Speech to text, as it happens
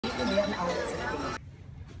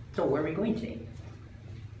So where are we going today?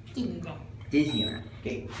 Disneyland. Disneyland.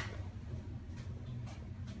 Okay.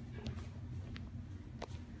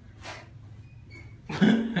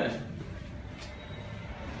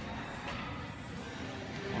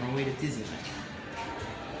 On our way to Disneyland.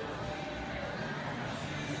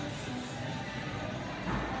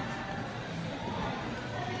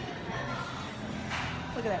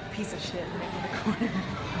 Look at that piece of shit right in the corner.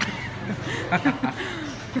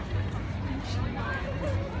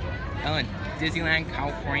 Ellen, Disneyland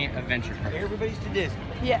California Adventure Park. Everybody's to Disney.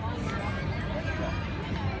 Yeah.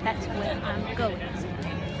 That's where I'm going.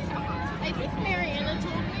 I think Mariana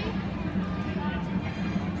told me.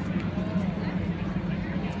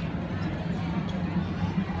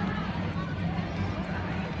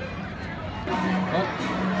 Oh,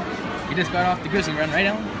 you just got off the Grizzly Run, right,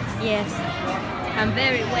 Ellen? Yes. I'm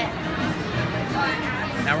very wet.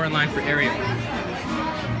 Now we're in line for Ariel.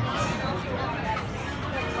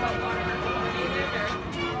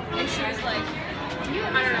 And she was like, I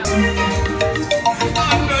don't know.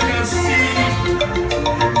 Under the sea,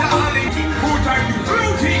 darling, what are you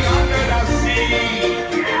floating under the sea?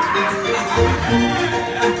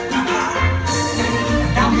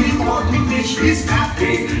 Down before the fish is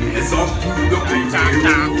happy, it's off to the water.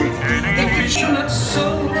 The fisherman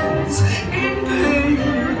souls in pain,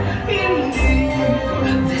 indeed.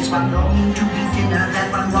 This one longing to be thinner, that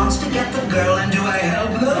one wants to get the girl, and do I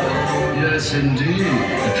help them? Yes,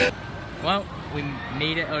 indeed. Well, we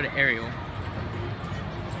made it out of Ariel.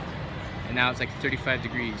 And now it's like 35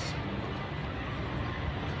 degrees.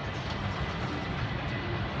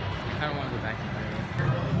 I kind of want to go back in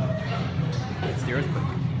Ariel. It's the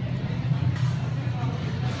earthquake.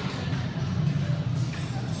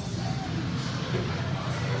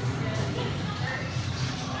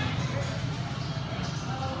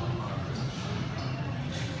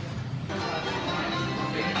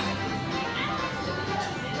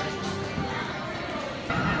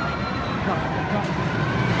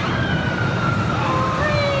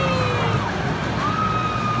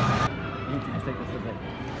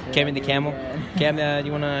 Kevin the camel. Cam,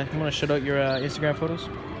 you wanna shout out your Instagram photos?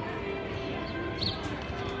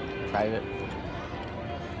 Private.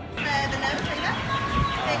 The nose big enough?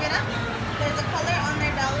 Big enough? There's a color on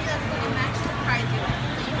their belly that's going to match the prize you want.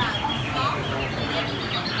 So you have small, medium,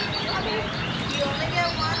 okay. You only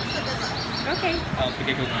get one, so good luck. Okay. I'll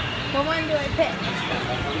pick a good one. What one do I pick?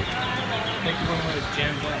 Pick the one with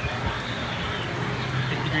jammed wet.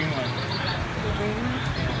 Pick the green one. The green one?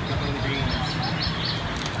 Yeah, pick one of the green ones.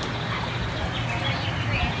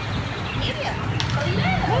 Medium. Oh,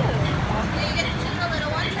 yeah. So you get to choose the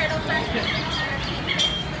little one, turtle first.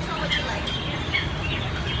 Which one would you like?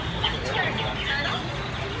 Turtle.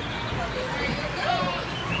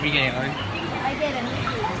 What are you getting, Lauren? I get a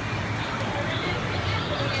Mickey.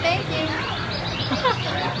 Thank you.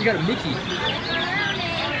 You got a Mickey.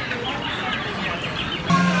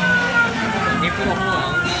 Aim for the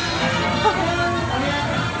hole.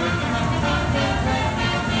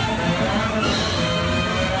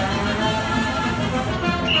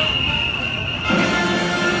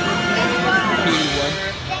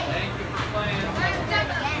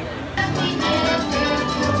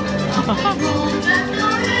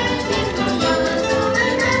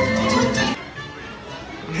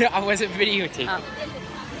 I wasn't videotaping. Oh.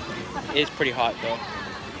 It's pretty hot though.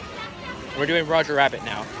 We're doing Roger Rabbit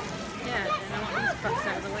now. Yeah, these fucks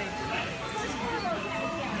out of the way.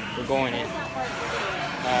 We're going in.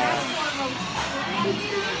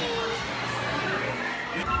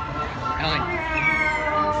 Ellen.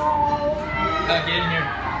 Get in here.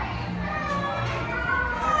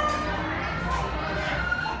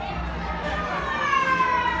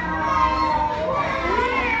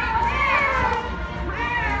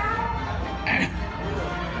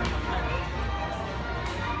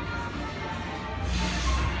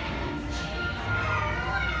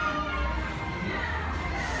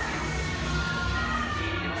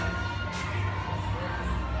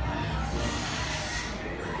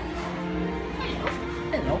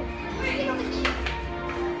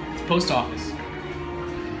 Post office.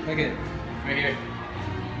 Look at it. Right here.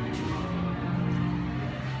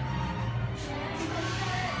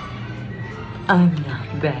 I'm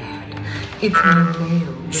not bad. It's my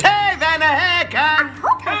mail. Save and a haircut! I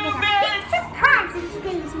hope I get a big surprise in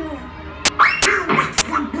today's mail.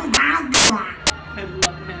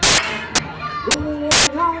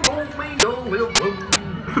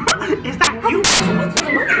 Is that you?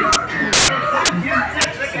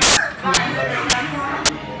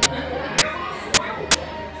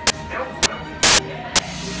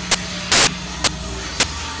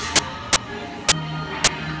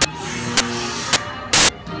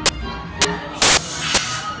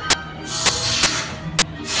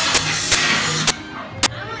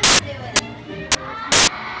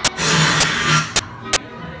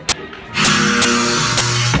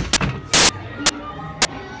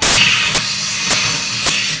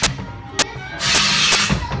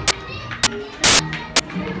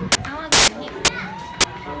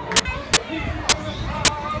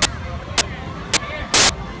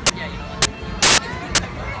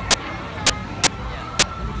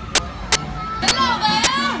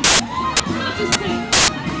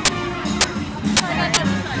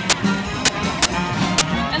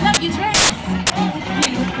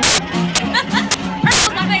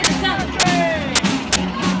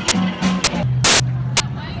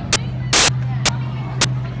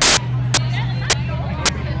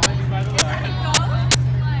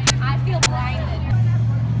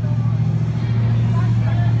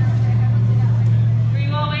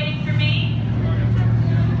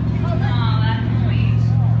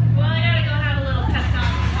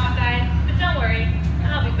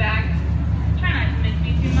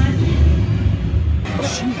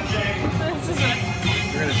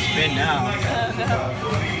 spin now.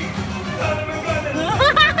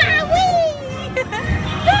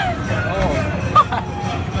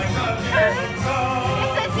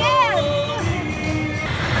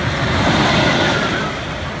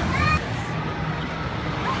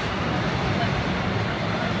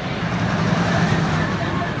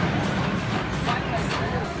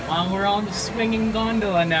 We're on the swinging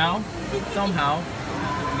gondola now. Somehow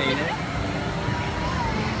made it.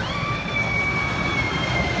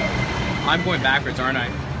 I'm going backwards, aren't I?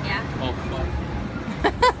 Yeah. Oh fuck.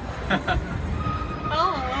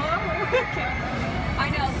 Oh. Okay. I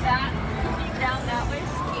know that. Deep down that way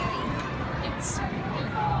is scary. It's.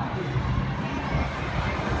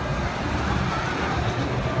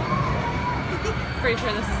 Pretty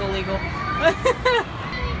sure this is illegal.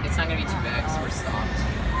 It's not gonna be too bad because we're stopped.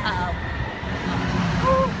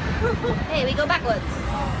 Hey, we go backwards.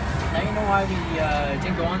 Now you know why we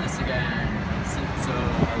didn't go on this again. Since the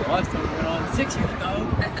last time we went on 6 years ago.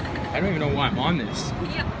 I don't even know why I'm on this.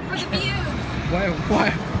 Yep, for the views. Why?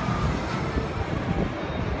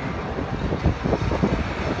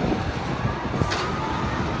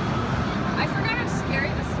 I forgot how scary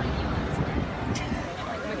the swinging was.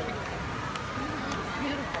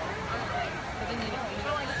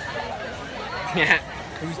 Yeah.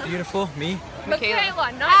 Who's beautiful? Me?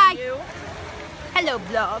 Michaela, not you. Hello,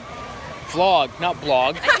 vlog. Vlog, not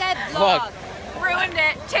blog. I said vlog. Ruined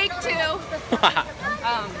it. Take 2.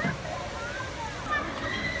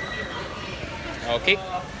 Okay.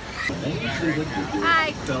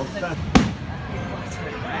 Hi. That's a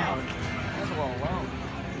little well.